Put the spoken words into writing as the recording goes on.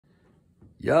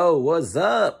Yo, what's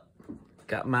up?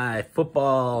 Got my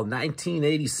football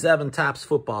 1987 Topps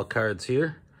football cards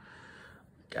here.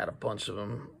 Got a bunch of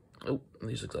them. Oh,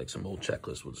 these look like some old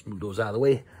checklists. We'll just move those out of the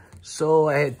way. So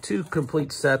I had two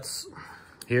complete sets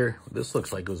here. This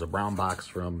looks like it was a brown box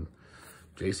from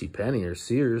JCPenney or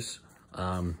Sears.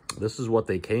 This is what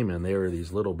they came in. They were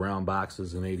these little brown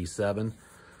boxes in 87,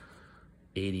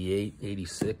 88,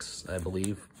 86, I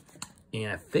believe. And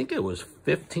I think it was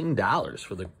 $15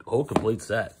 for the whole complete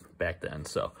set back then.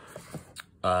 So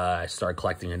I started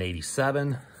collecting in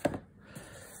 87.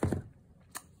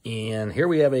 And here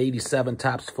we have an 87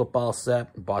 Topps football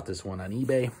set. Bought this one on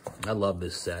eBay. I love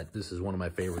this set. This is one of my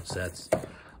favorite sets.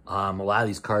 A lot of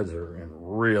these cards are in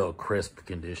real crisp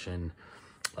condition.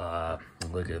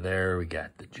 Look at there. We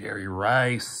got the Jerry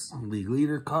Rice League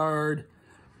Leader card.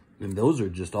 And those are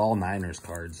just all Niners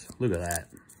cards. Look at that.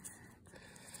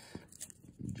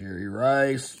 Jerry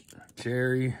Rice,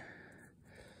 Cherry.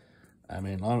 I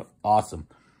mean, awesome.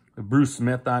 Bruce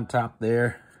Smith on top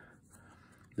there.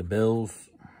 The Bills.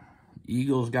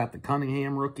 Eagles got the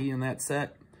Cunningham rookie in that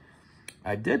set.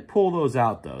 I did pull those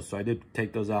out, though. So I did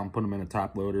take those out and put them in a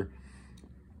top loader.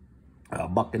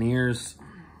 Buccaneers.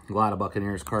 A lot of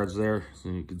Buccaneers cards there. So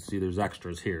you can see there's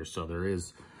extras here. So there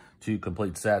is two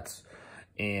complete sets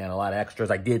and a lot of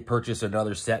extras. I did purchase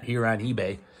another set here on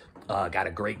eBay. Got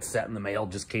a great set in the mail,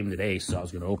 just came today, so I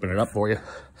was going to open it up for you.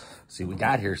 See what we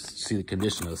got here, see the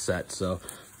condition of the set. So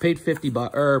paid paid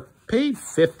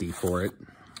 $50 for it.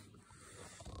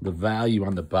 The value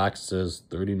on the box says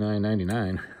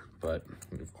 $39.99, but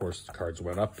of course the cards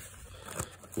went up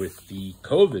with the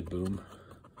COVID boom,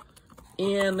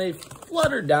 and they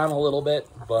fluttered down a little bit,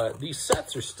 but these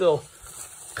sets are still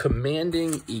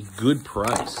commanding a good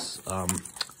price.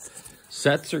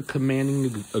 Sets are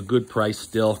commanding a good price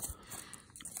still.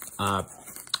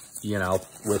 You know,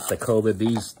 with the COVID,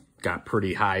 these got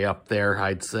pretty high up there,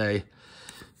 I'd say.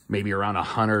 Maybe around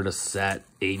 100 a set,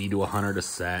 80 to 100 a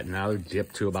set. Now they're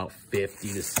dipped to about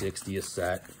 50 to 60 a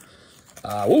set.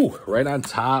 Ooh, right on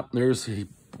top, he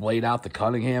laid out the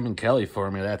Cunningham and Kelly for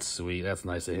me. That's sweet. That's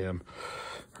nice of him,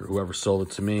 or whoever sold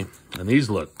it to me. And these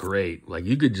look great. Like,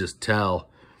 you could just tell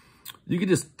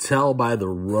by the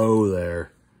row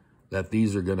there that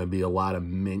these are going to be a lot of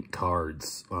mint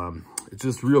cards. It's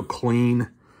just real clean.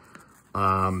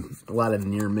 A lot of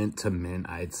near mint to mint,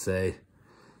 I'd say.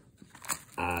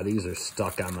 These are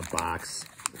stuck on the box.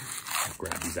 I'll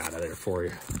grab these out of there for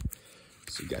you.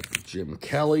 So you got the Jim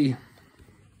Kelly.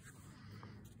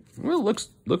 Well, it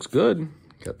looks good.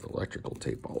 Got the electrical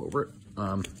tape all over it.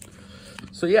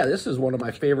 So yeah, this is one of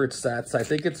my favorite sets. I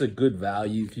think it's a good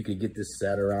value if you could get this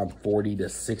set around 40 to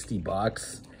 60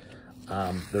 bucks.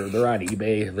 They're on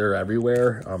eBay. They're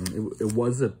everywhere. It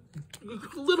was a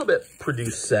little bit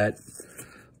produced set,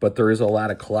 but there is a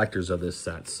lot of collectors of this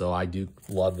set. So I do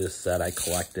love this set. I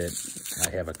collect it. I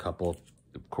have a couple,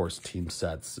 of course, team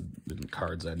sets and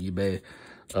cards on eBay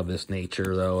of this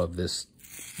nature, though, of this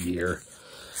year.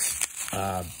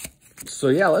 So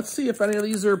yeah, let's see if any of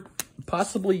these are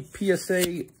possibly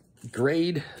PSA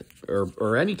grade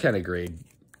or any kind of grade,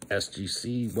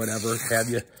 SGC, whatever have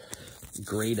you,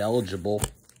 grade eligible.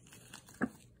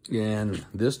 And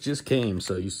this just came,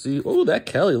 so you see, oh, that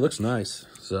Kelly looks nice.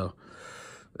 So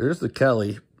there's the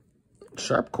Kelly.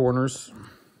 Sharp corners.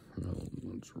 Oh,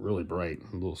 it's really bright.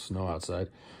 A little snow outside.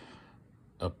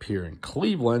 Up here in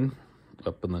Cleveland,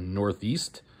 up in the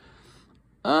Northeast.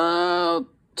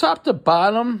 Top to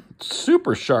bottom,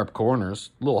 super sharp corners.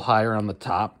 A little higher on the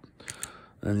top.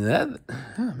 And that,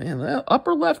 oh man, that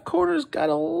upper left corner's got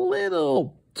a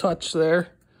little touch there.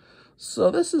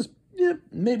 So this is, yeah,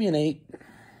 maybe an 8.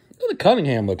 The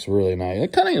Cunningham looks really nice. The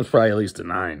Cunningham's probably at least a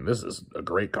 9. This is a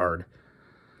great card.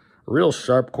 Real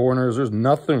sharp corners. There's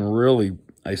nothing really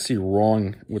I see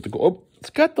wrong with the gold. Oh,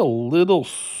 it's got the little,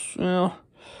 well,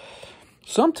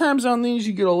 sometimes on these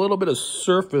you get a little bit of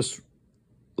surface,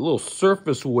 a little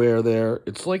surface wear there.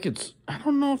 It's like it's, I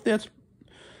don't know if that's,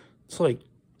 it's like,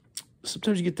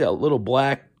 sometimes you get that little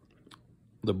black,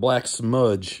 the black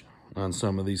smudge on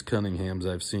some of these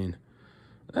Cunninghams I've seen.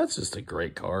 That's just a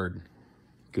great card.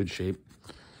 Good shape.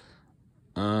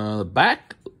 The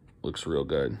back looks real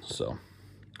good. So,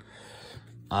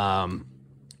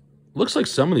 looks like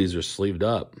some of these are sleeved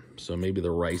up. So maybe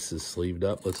the Rice is sleeved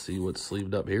up. Let's see what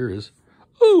sleeved up here is.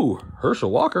 Ooh,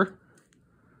 Herschel Walker.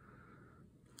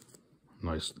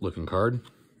 Nice looking card.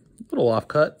 A little off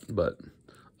cut, but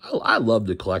I love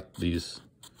to collect these.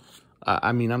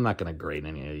 I mean, I'm not going to grade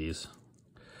any of these.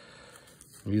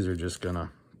 These are just going to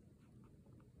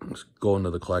go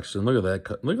into the collection. Look at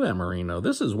that. Look at that Marino.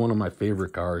 This is one of my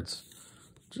favorite cards.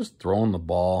 Just throwing the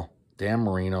ball. Dan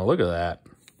Marino. Look at that.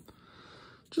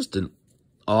 Just an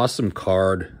awesome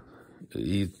card.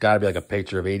 He's got to be like a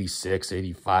picture of 86,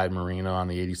 85 Marino on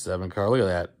the 87 card. Look at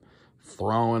that.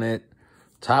 Throwing it.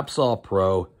 Topps All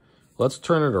Pro. Let's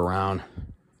turn it around.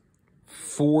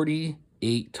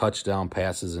 48 touchdown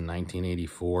passes in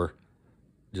 1984.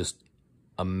 Just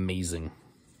amazing.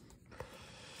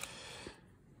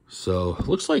 So,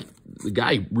 looks like the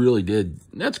guy really did.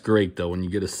 That's great, though, when you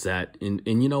get a set. And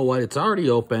you know what? It's already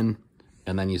open,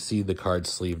 and then you see the card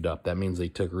sleeved up. That means they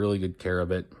took really good care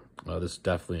of it. This is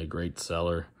definitely a great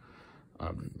seller.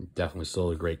 Definitely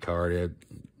sold a great card.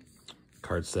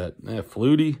 Card set.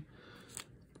 Flutie.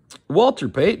 Walter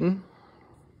Payton.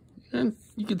 And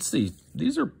you can see,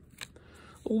 these are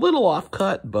a little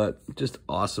off-cut, but just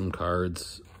awesome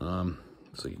cards. So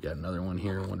you got another one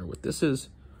here. I wonder what this is.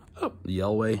 Oh, the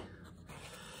Elway.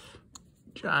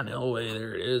 John Elway,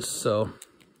 there it is. So,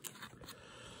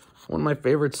 one of my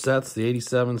favorite sets, the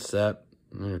 87 set.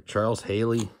 Charles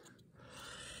Haley.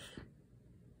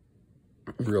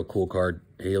 Real cool card,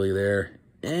 Haley there.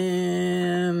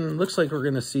 And looks like we're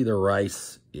going to see the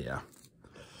Rice. Yeah.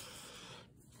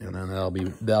 And then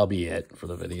that'll be it for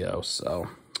the video. So,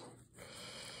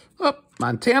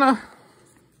 Montana.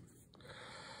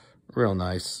 Real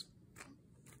nice.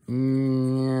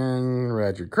 And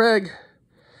Roger Craig.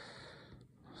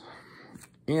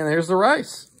 And there's the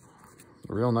Rice.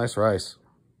 Real nice Rice.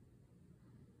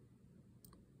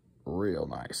 Real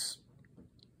nice.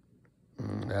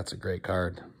 That's a great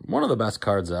card. One of the best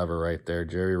cards ever right there.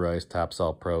 Jerry Rice, Topps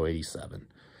All Pro 87.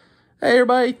 Hey,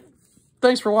 everybody.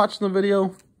 Thanks for watching the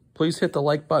video. Please hit the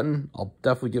like button. I'll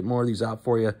definitely get more of these out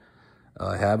for you.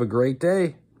 Have a great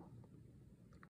day.